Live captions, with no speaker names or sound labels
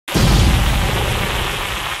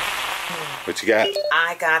What you got?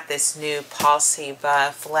 I got this new Pulsey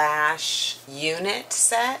Buff Flash unit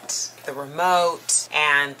set, the remote,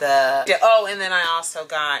 and and then I also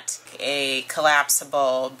got a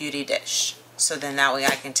collapsible beauty dish. So then that way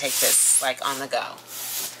I can take this like on the go.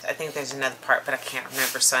 I think there's another part, but I can't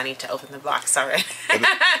remember, so I need to open the box already.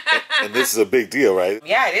 and this is a big deal, right?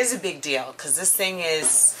 Yeah, it is a big deal because this thing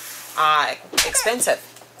is expensive.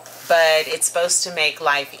 But it's supposed to make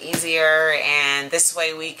life easier, and this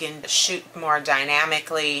way we can shoot more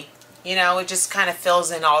dynamically. You know, it just kind of fills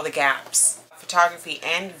in all the gaps. Photography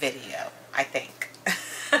and video, I think.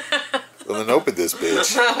 Well, then open this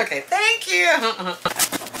bitch. Okay, thank you.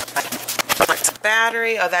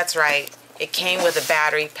 Battery, oh that's right. It came with a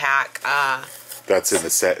battery pack. That's in the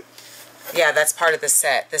set. Yeah, that's part of the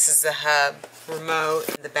set. This is the hub, remote,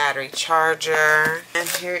 the battery charger. And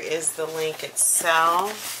here is the link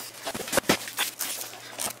itself.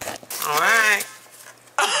 Alright.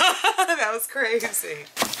 That was crazy.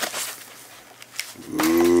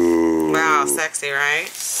 Ooh. Wow, sexy, right?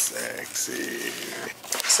 Sexy.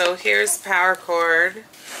 So here's the power cord.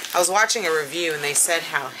 I was watching a review and they said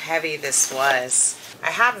how heavy this was.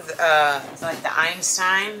 I have like the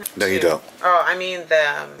Einstein. No, you don't. Oh, I mean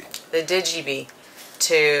the Digibee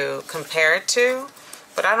to compare it to,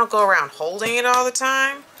 but I don't go around holding it all the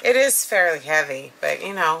time. It is fairly heavy, but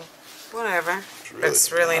you know, whatever.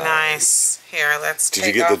 It's really nice. Here, let's take off.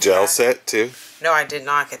 Did you get the gel set too? No, I did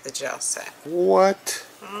not get the gel set. What?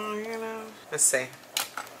 Oh, you know. Let's see.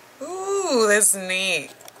 Ooh, that's neat.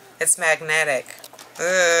 It's magnetic.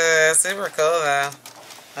 Super cool though.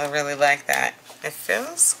 I really like that. It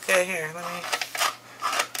feels good. Here, let me.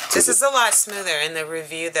 This is a lot smoother. In the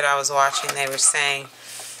review that I was watching, they were saying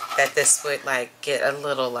that this would like get a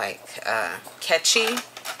little like catchy.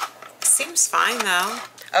 Seems fine though.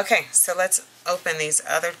 Okay, so let's open these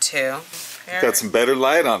other two. Here. Got some better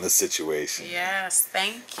light on the situation. Yes,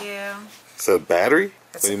 thank you. So battery?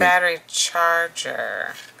 It's a battery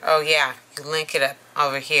charger. Oh yeah, you link it up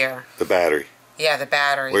over here. The battery. Yeah, the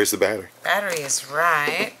battery. Where's the battery? Battery is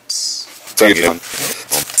right.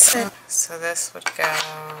 So this would go.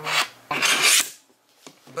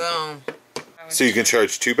 Boom. So you can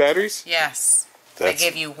charge 2 batteries? Yes. They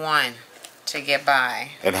give you one to get by.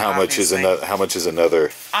 And how much is another? How much is another?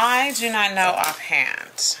 I do not know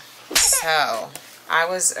offhand. So I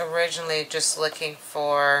was originally just looking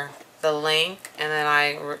for the link, and then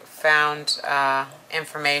I found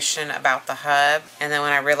information about the hub, and then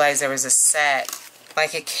when I realized there was a set,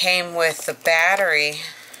 like it came with the battery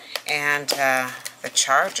and the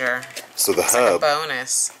charger. So the like hub, a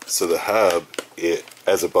bonus. So the hub, it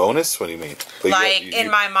as a bonus. What do you mean? But like in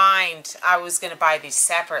my mind, I was gonna buy these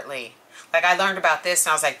separately. Like I learned about this,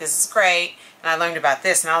 and I was like, "This is great." And I learned about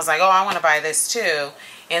this, and I was like, "Oh, I want to buy this too."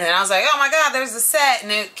 And then I was like, "Oh my God, there's a set,"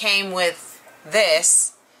 and it came with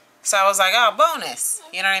this. So I was like, "Oh, bonus."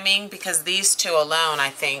 You know what I mean? Because these two alone, I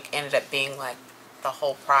think, ended up being like the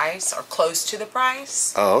whole price or close to the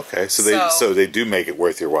price. Oh, okay. So they do make it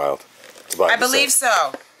worth your while. I believe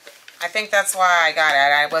so. I think that's why I got it.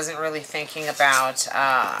 I wasn't really thinking about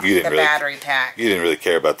the battery pack. You didn't really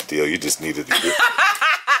care about the deal. You just needed the gear.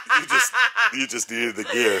 you just needed the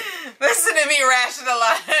gear. Listen to me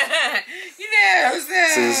rationalize. You know.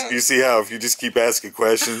 So you see how if you just keep asking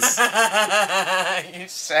questions. You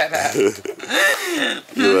shut up.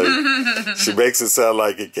 You're like, she makes it sound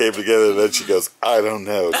like it came together, and then she goes, "I don't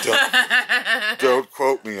know. Don't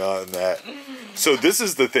quote me on that." So this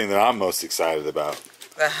is the thing that I'm most excited about.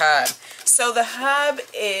 The hub. So the hub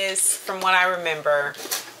is, from what I remember,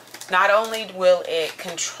 not only will it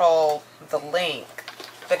control the link,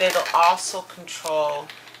 but it'll also control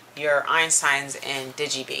your Einsteins and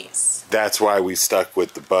Digibees. That's why we stuck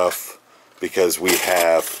with the buff, because we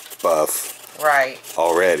have buff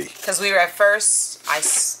already. Because we were at first,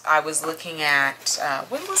 I was looking at,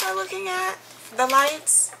 what was I looking at? The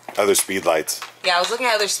lights? Other speed lights. Yeah, I was looking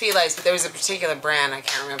at other speed lights, but there was a particular brand I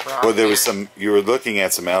can't remember. Well, there was some. You were looking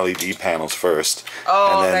at some LED panels first.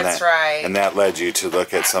 Oh, and then that's right. And that led you to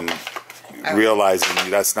look at some, realizing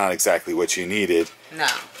that's not exactly what you needed. No.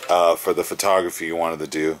 For the photography you wanted to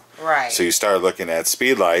do. Right. So you started looking at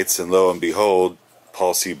speed lights, and lo and behold,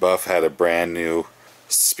 Pulsey Buff had a brand new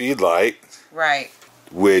speed light. Right.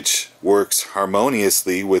 Which works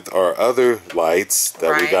harmoniously with our other lights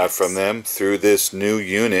that we got from them through this new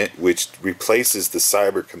unit, which replaces the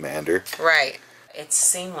Cyber Commander. Right. It's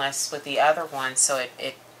seamless with the other one, so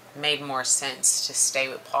it made more sense to stay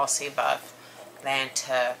with Pulsey Buff than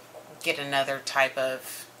to get another type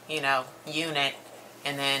of, you know, unit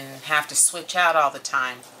and then have to switch out all the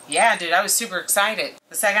time. Yeah, dude, I was super excited.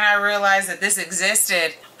 The second I realized that this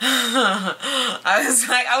existed,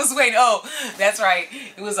 I was waiting. Oh, that's right.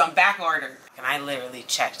 It was on back order. And I literally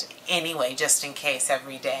checked it anyway, just in case,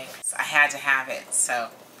 every day. So I had to have it. So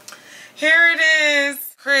here it is.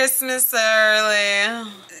 Christmas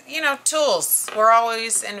early. You know, tools. We're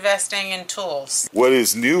always investing in tools. What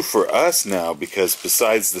is new for us now, because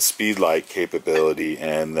besides the speed light capability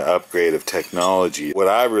and the upgrade of technology, what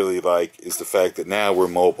I really like is the fact that now we're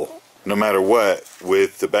mobile. No matter what,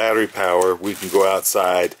 with the battery power, we can go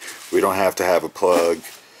outside. We don't have to have a plug,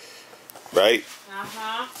 right?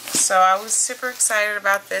 So I was super excited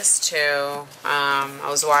about this too. I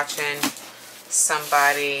was watching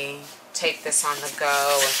somebody take this on the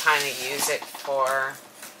go and kind of use it for,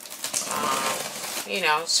 you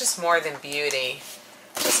know, it's just more than beauty.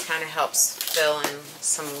 It just kind of helps fill in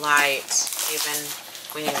some light, even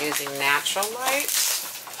when you're using natural light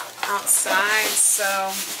outside.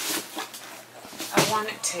 So I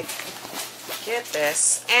wanted to get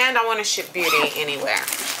this, and I want to shoot beauty anywhere.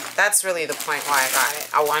 That's really the point why I got it.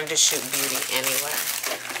 I wanted to shoot beauty anywhere.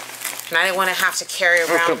 And I didn't want to have to carry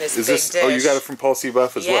around this big dish. Oh, you got it from Pulsey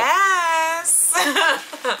Buff as well? Yes!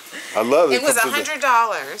 I love it. It was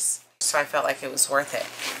 $100, so I felt like it was worth it.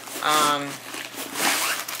 Oh,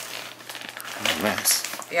 nice.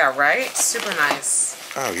 Yeah, right? Super nice.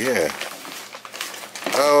 Oh, yeah.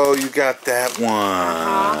 Oh, you got that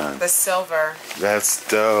one. The silver. That's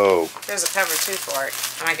dope. There's a cover too for it.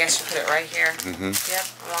 And I guess you put it right here. Yep,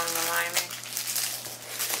 along the lining.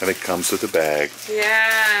 And it comes with a bag.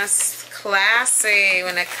 Yes, classy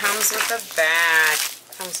when it comes with a bag.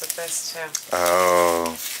 Comes with this too.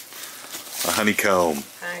 Oh, a honeycomb.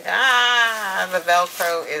 The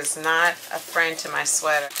Velcro is not a friend to my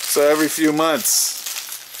sweater. So every few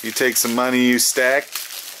months, you take some money you stack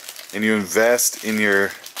and you invest in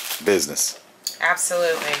your business.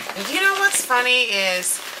 Absolutely. You know what's funny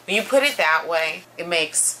is when you put it that way, it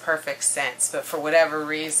makes perfect sense. But for whatever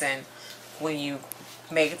reason, when you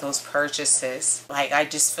make those purchases, like, I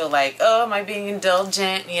just feel like, oh, am I being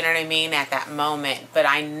indulgent? You know what I mean? At that moment. But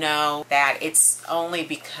I know that it's only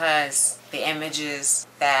because the images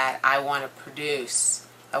that I want to produce,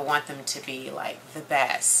 I want them to be like the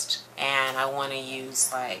best, and I want to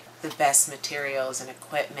use like the best materials and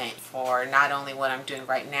equipment for not only what I'm doing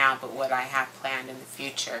right now, but what I have planned in the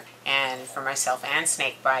future, and for myself and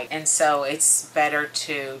Snakebite. And so it's better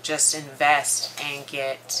to just invest and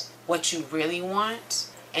get what you really want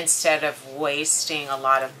instead of wasting a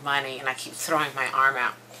lot of money. And I keep throwing my arm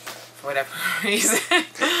out for whatever reason.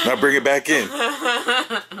 Now bring it back in.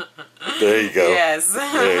 There you go. Yes.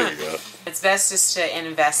 There you go. It's best just to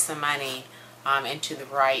invest the money into the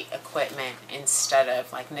right equipment instead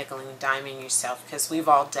of like nickel and diming yourself, because we've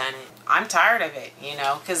all done it. I'm tired of it, you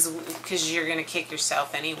know, because you're going to kick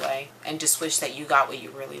yourself anyway and just wish that you got what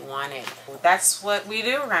you really wanted. That's what we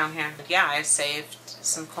do around here. But yeah, I saved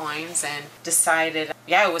some coins and decided,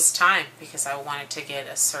 yeah, it was time, because I wanted to get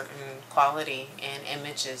a certain quality in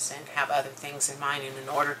images and have other things in mind. And in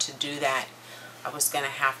order to do that, I was going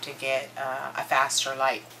to have to get a faster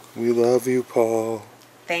light. We love you, Paul.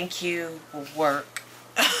 Thank you, work.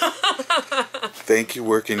 Thank you,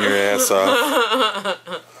 working your ass off.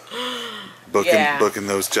 Booking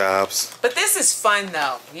those jobs. But this is fun,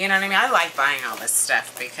 though. You know what I mean? I like buying all this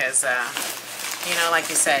stuff because, you know, like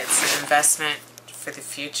you said, it's an investment for the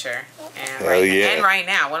future. And right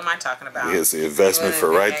now. What am I talking about? It's the investment for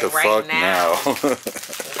right now.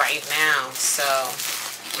 Right now. So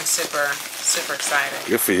I'm super, super excited.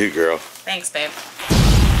 Good for you, girl. Thanks, babe.